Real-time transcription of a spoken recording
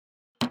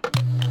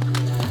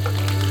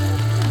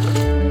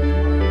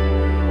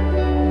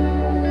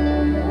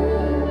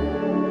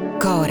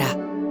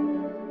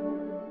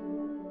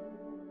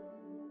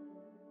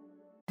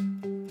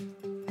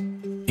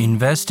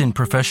Invest in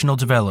professional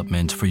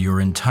development for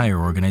your entire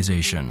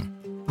organization.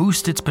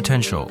 Boost its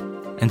potential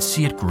and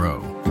see it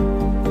grow.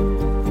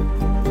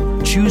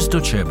 Choose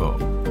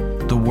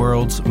Docebo, the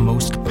world's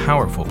most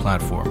powerful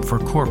platform for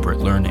corporate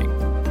learning.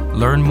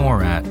 Learn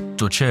more at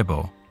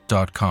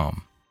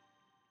docebo.com.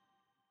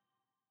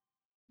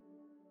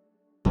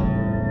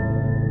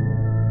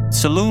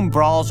 Saloon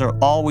brawls are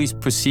always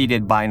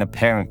preceded by an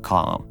apparent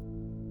calm.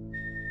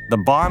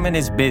 The barman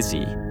is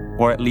busy,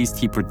 or at least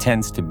he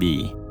pretends to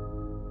be.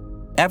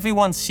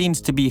 Everyone seems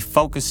to be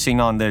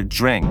focusing on their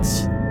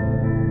drinks.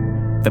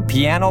 The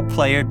piano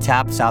player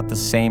taps out the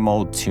same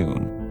old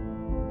tune.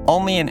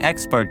 Only an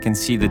expert can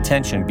see the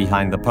tension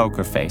behind the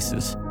poker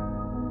faces.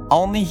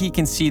 Only he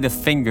can see the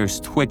fingers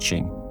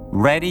twitching,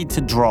 ready to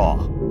draw.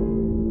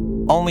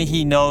 Only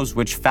he knows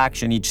which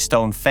faction each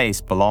stone face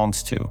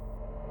belongs to.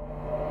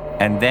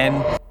 And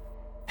then,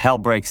 hell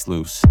breaks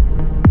loose.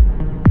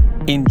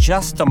 In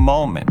just a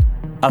moment,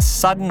 a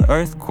sudden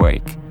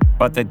earthquake,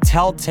 but the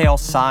telltale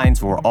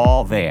signs were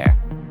all there.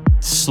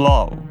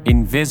 Slow,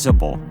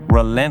 invisible,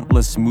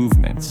 relentless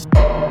movements.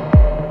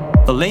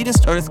 The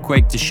latest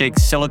earthquake to shake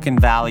Silicon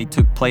Valley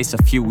took place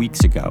a few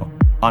weeks ago,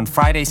 on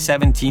Friday,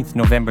 17th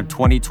November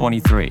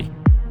 2023.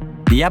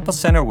 The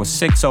epicenter was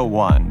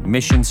 601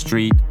 Mission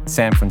Street,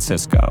 San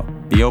Francisco,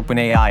 the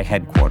OpenAI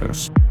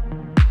headquarters.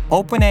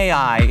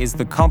 OpenAI is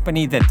the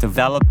company that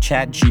developed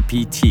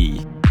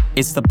ChatGPT.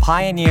 It's the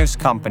pioneers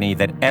company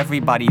that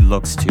everybody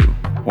looks to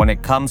when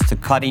it comes to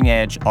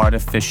cutting-edge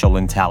artificial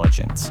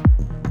intelligence.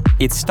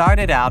 It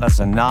started out as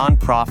a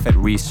non-profit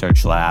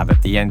research lab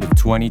at the end of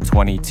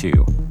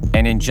 2022,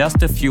 and in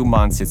just a few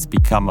months it's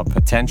become a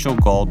potential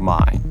gold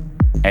mine,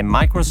 and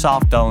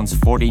Microsoft owns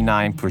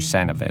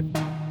 49% of it.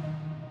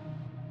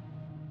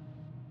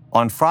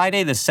 On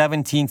Friday the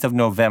 17th of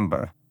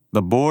November,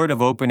 the board of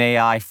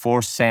OpenAI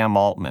forced Sam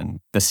Altman,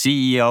 the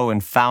CEO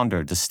and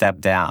founder, to step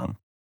down.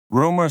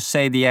 Rumors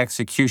say the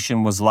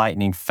execution was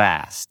lightning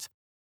fast,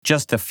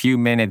 just a few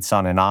minutes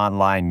on an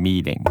online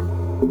meeting.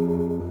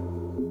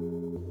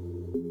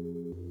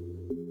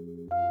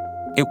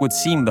 It would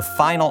seem the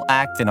final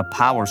act in a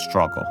power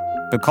struggle,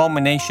 the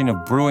culmination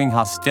of brewing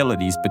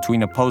hostilities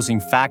between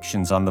opposing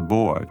factions on the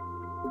board.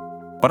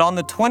 But on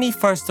the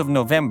 21st of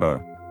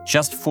November,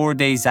 just 4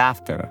 days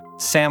after,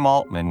 Sam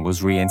Altman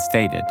was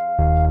reinstated.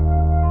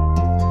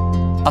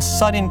 A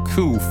sudden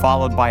coup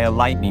followed by a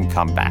lightning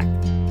comeback.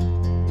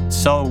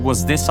 So,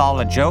 was this all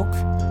a joke?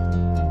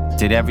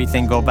 Did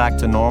everything go back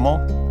to normal?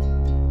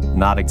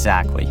 Not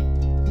exactly.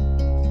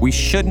 We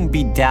shouldn't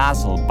be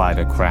dazzled by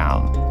the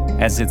crown,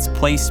 as it's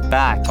placed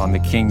back on the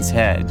king's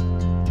head.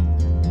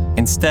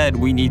 Instead,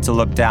 we need to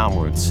look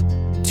downwards.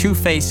 2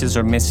 faces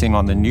are missing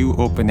on the new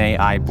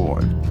OpenAI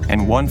board,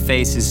 and 1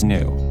 face is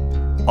new.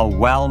 A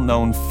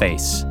well-known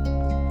face.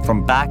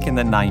 From back in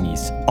the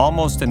 90s,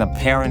 almost an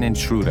apparent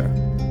intruder.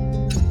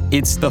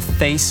 It's the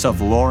face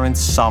of Lawrence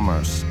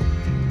Summers.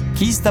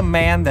 He's the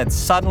man that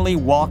suddenly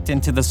walked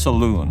into the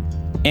saloon,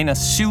 in a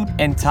suit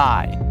and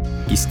tie.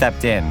 He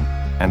stepped in,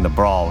 and the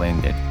brawl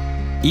ended.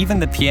 Even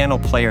the piano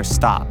player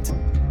stopped,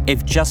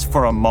 if just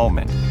for a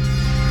moment.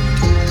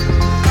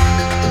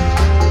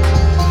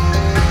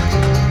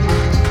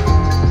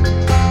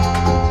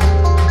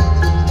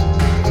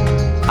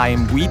 I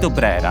am Guido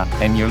Brera,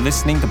 and you're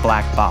listening to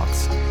Black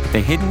Box, The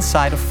Hidden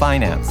Side of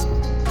Finance,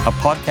 a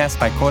podcast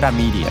by Cora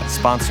Media,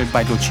 sponsored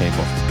by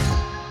Docebo.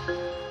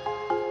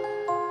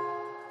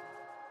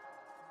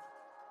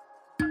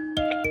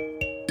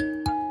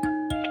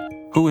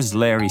 Who is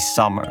Larry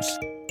Summers?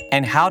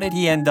 And how did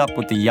he end up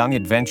with the young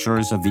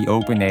adventurers of the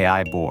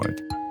OpenAI board?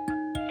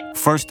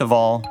 First of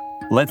all,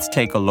 let's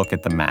take a look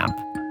at the map.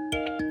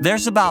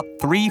 There's about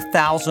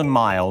 3,000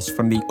 miles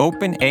from the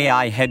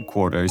OpenAI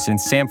headquarters in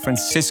San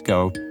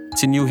Francisco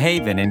to New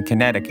Haven in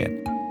Connecticut.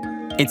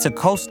 It's a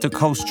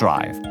coast-to-coast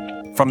drive,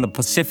 from the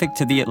Pacific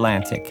to the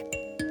Atlantic.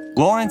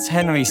 Lawrence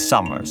Henry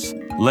Summers,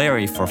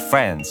 Larry for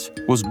friends,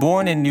 was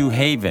born in New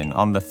Haven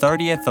on the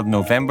 30th of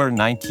November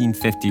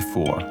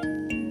 1954.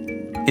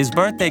 His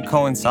birthday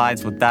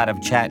coincides with that of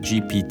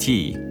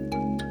ChatGPT,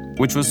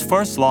 which was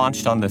first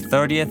launched on the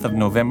 30th of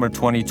November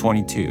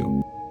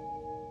 2022.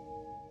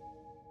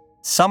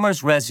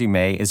 Summers'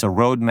 resume is a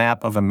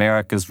roadmap of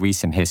America's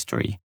recent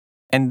history,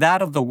 and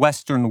that of the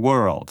Western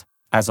world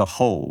as a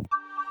whole.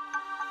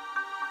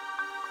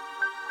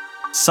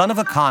 Son of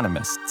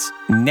economists,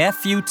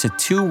 nephew to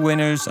 2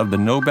 winners of the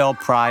Nobel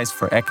Prize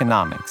for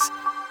Economics,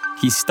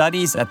 he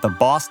studies at the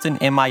Boston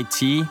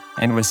MIT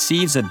and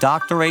receives a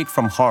doctorate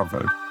from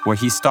Harvard, where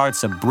he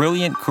starts a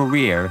brilliant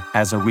career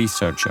as a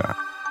researcher.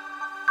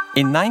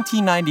 In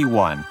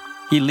 1991,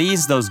 he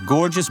leaves those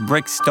gorgeous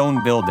brick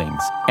stone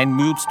buildings and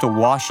moves to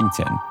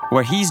Washington,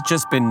 where he's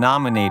just been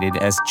nominated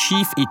as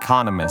chief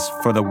economist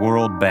for the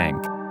World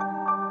Bank.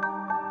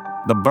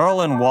 The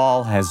Berlin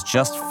Wall has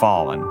just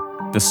fallen.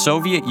 The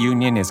Soviet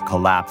Union is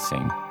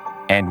collapsing,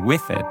 and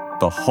with it,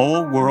 the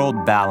whole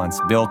world balance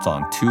built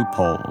on 2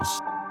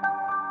 poles.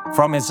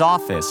 From his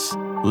office,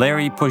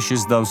 Larry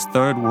pushes those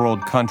third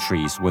world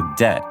countries with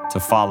debt to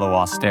follow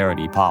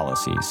austerity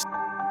policies.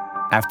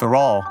 After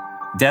all,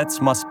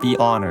 debts must be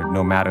honored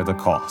no matter the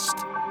cost.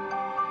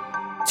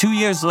 2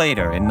 years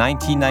later, in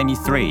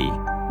 1993,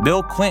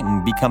 Bill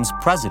Clinton becomes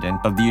president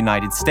of the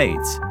United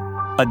States,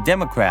 a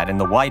Democrat in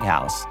the White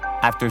House,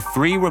 after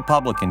 3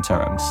 Republican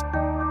terms.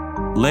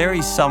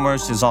 Larry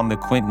Summers is on the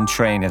Clinton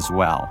train as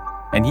well,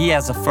 and he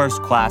has a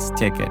first-class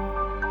ticket.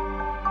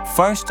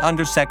 First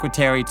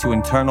Undersecretary to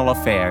Internal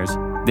Affairs,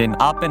 then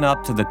up and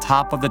up to the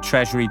top of the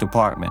Treasury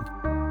Department.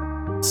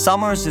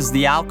 Summers is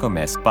the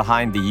alchemist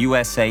behind the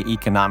USA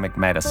economic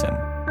medicine.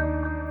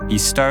 He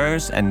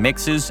stirs and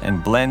mixes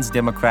and blends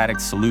Democratic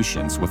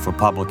solutions with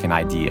Republican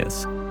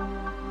ideas.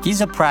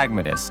 He's a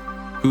pragmatist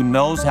who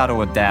knows how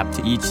to adapt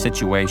to each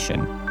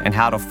situation and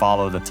how to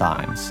follow the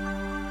times.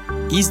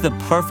 He's the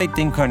perfect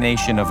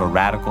incarnation of a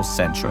radical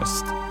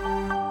centrist.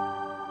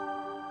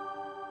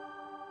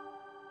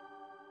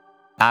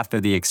 After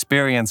the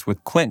experience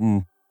with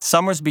Clinton,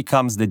 Summers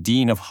becomes the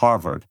dean of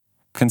Harvard,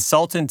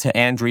 consultant to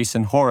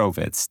Andreessen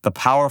Horowitz, the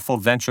powerful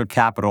venture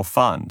capital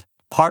fund,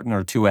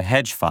 partner to a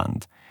hedge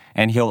fund,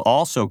 and he'll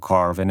also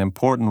carve an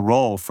important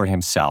role for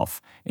himself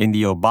in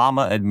the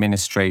Obama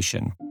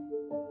administration.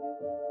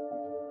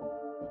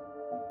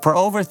 For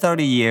over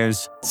 30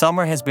 years,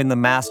 Summers has been the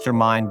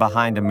mastermind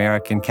behind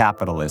American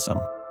capitalism.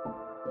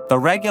 The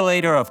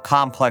regulator of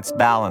complex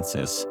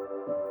balances,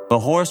 the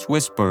hoarse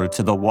whisperer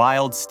to the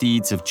wild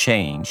steeds of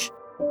change.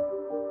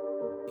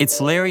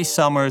 It's Larry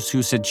Summers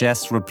who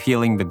suggests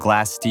repealing the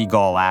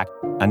Glass-Steagall Act,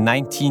 a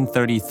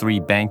 1933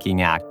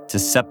 banking act to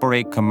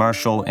separate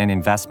commercial and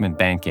investment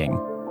banking,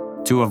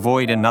 to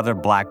avoid another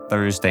Black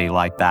Thursday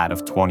like that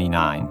of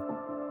 '29.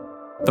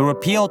 The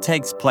repeal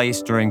takes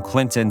place during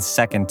Clinton's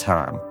second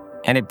term,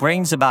 and it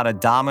brings about a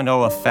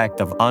domino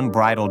effect of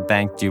unbridled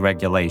bank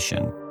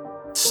deregulation,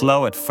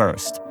 slow at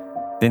first,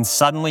 then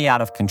suddenly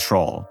out of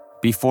control,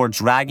 before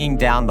dragging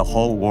down the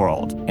whole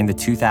world in the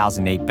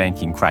 2008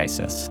 banking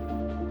crisis.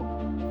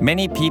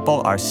 Many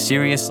people are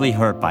seriously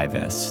hurt by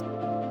this.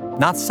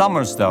 Not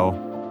Summers, though.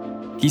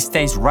 He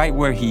stays right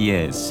where he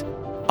is,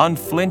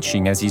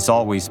 unflinching as he's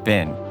always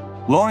been.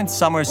 Lawrence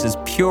Summers is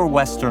pure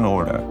Western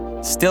order,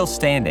 still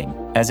standing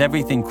as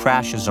everything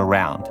crashes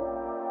around.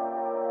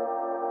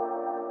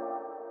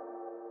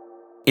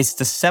 It's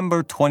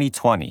December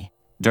 2020,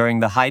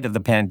 during the height of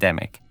the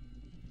pandemic.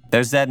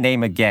 There's that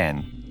name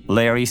again,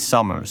 Larry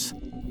Summers,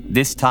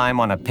 this time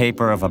on a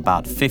paper of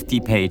about 50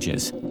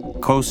 pages,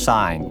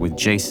 co-signed with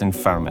Jason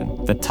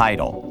Furman. The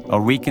title, A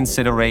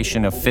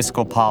Reconsideration of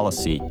Fiscal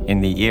Policy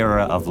in the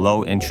Era of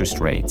Low Interest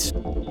Rates.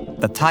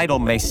 The title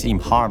may seem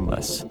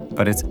harmless,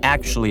 but it's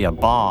actually a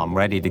bomb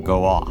ready to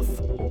go off.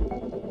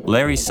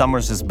 Larry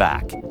Summers is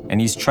back, and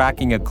he's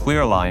tracking a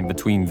clear line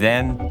between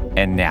then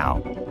and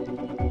now.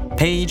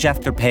 Page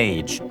after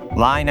page,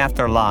 line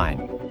after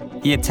line,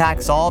 he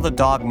attacks all the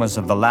dogmas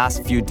of the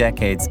last few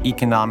decades'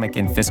 economic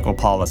and fiscal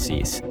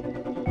policies.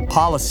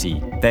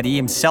 Policy that he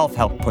himself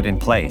helped put in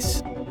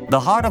place, the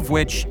heart of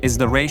which is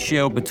the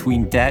ratio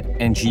between debt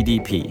and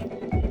GDP.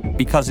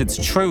 Because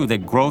it's true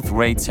that growth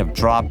rates have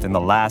dropped in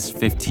the last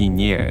 15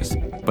 years,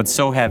 but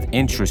so have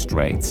interest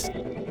rates.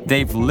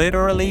 They've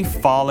literally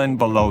fallen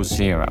below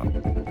zero.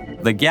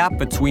 The gap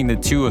between the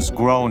two has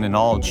grown in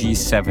all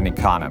G7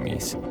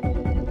 economies.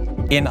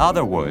 In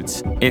other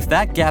words, if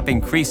that gap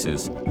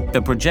increases,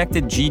 the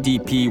projected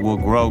GDP will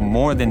grow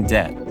more than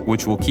debt,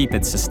 which will keep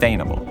it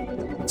sustainable.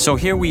 So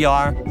here we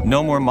are,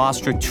 no more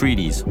Maastricht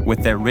treaties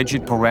with their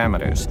rigid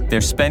parameters,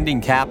 their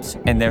spending caps,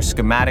 and their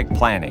schematic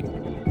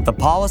planning. The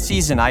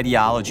policies and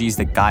ideologies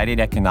that guided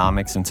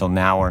economics until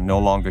now are no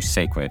longer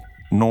sacred,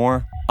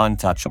 nor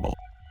untouchable.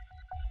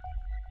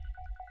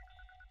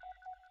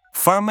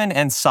 Furman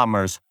and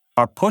Summers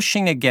are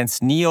pushing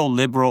against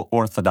neoliberal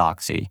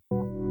orthodoxy.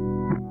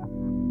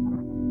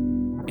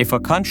 If a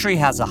country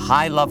has a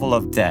high level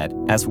of debt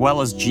as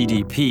well as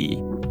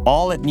GDP,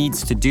 all it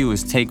needs to do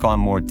is take on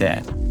more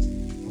debt.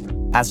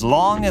 As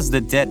long as the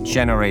debt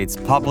generates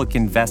public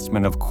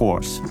investment, of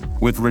course,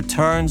 with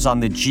returns on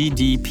the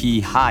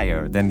GDP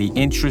higher than the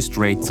interest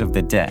rates of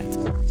the debt,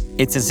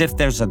 it's as if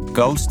there's a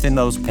ghost in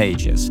those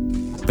pages,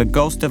 the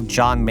ghost of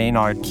John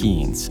Maynard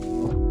Keynes.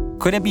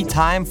 Could it be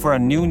time for a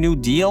New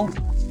Deal?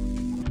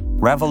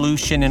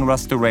 Revolution and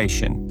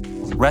restoration,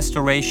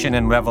 restoration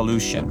and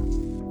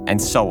revolution,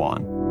 and so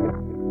on.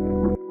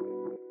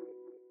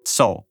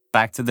 So,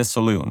 back to the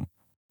saloon,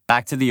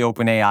 back to the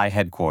OpenAI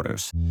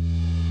headquarters.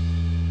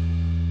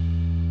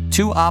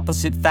 Two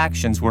opposite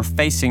factions were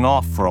facing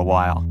off for a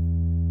while.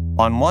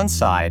 On one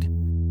side,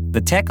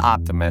 the tech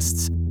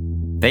optimists,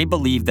 they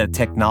believe that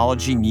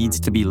technology needs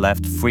to be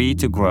left free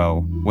to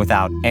grow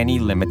without any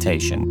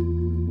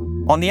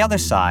limitation. On the other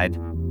side,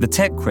 the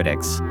tech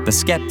critics, the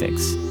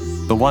skeptics,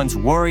 the ones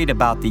worried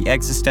about the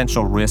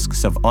existential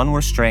risks of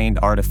unrestrained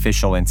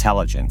artificial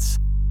intelligence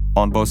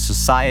on both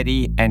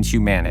society and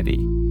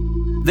humanity.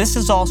 This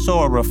is also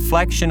a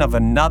reflection of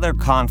another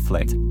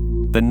conflict,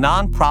 the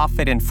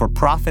non-profit and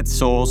for-profit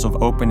souls of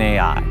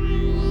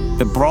OpenAI.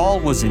 The brawl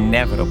was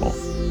inevitable,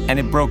 and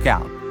it broke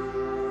out.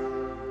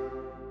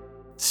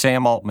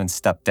 Sam Altman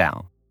stepped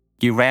down.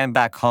 He ran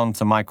back home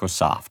to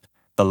Microsoft,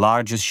 the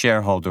largest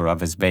shareholder of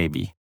his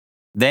baby.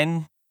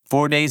 Then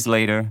 4 days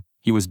later,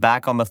 he was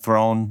back on the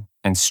throne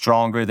and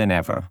stronger than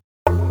ever.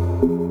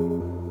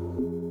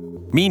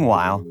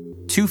 Meanwhile,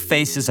 2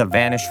 faces have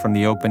vanished from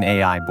the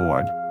OpenAI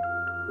board.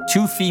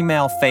 2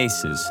 female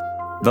faces,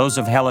 those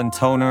of Helen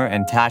Toner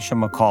and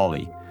Tasha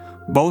McCauley,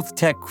 both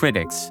tech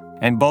critics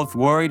and both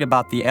worried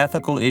about the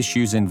ethical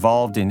issues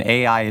involved in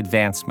AI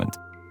advancement.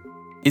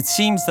 It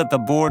seems that the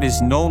board is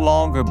no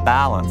longer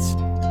balanced,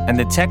 and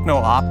the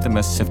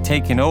techno-optimists have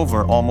taken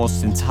over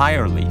almost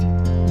entirely.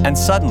 And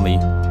suddenly,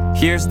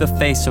 here's the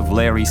face of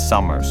Larry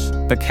Summers,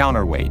 the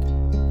counterweight,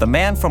 the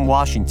man from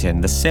Washington,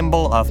 the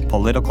symbol of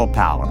political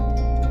power,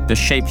 the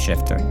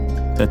shapeshifter,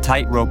 the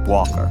tightrope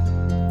walker,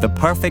 the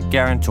perfect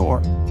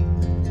guarantor.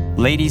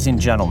 Ladies and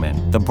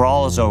gentlemen, the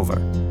brawl is over.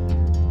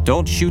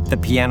 Don't shoot the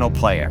piano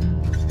player.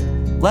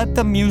 Let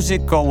the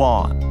music go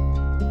on.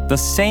 The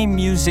same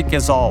music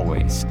as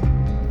always.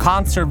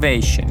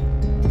 Conservation.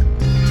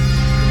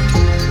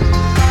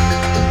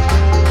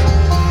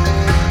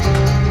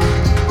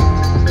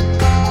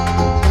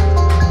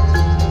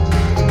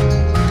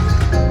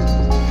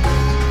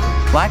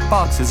 Black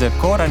Box is a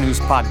Cora News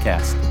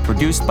podcast,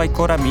 produced by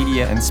Cora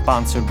Media and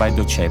sponsored by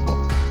Docebo.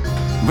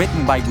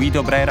 Written by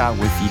Guido Brera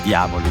with I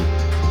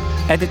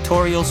Diavoli.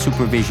 Editorial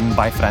supervision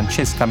by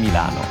Francesca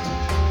Milano.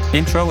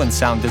 Intro and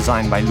sound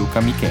design by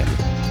Luca Micheli.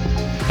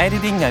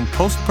 Editing and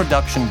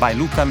post-production by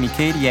Luca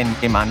Micheli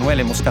and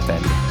Emanuele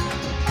Moscatelli.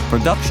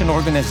 Production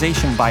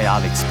organization by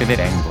Alex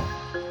Piverengo.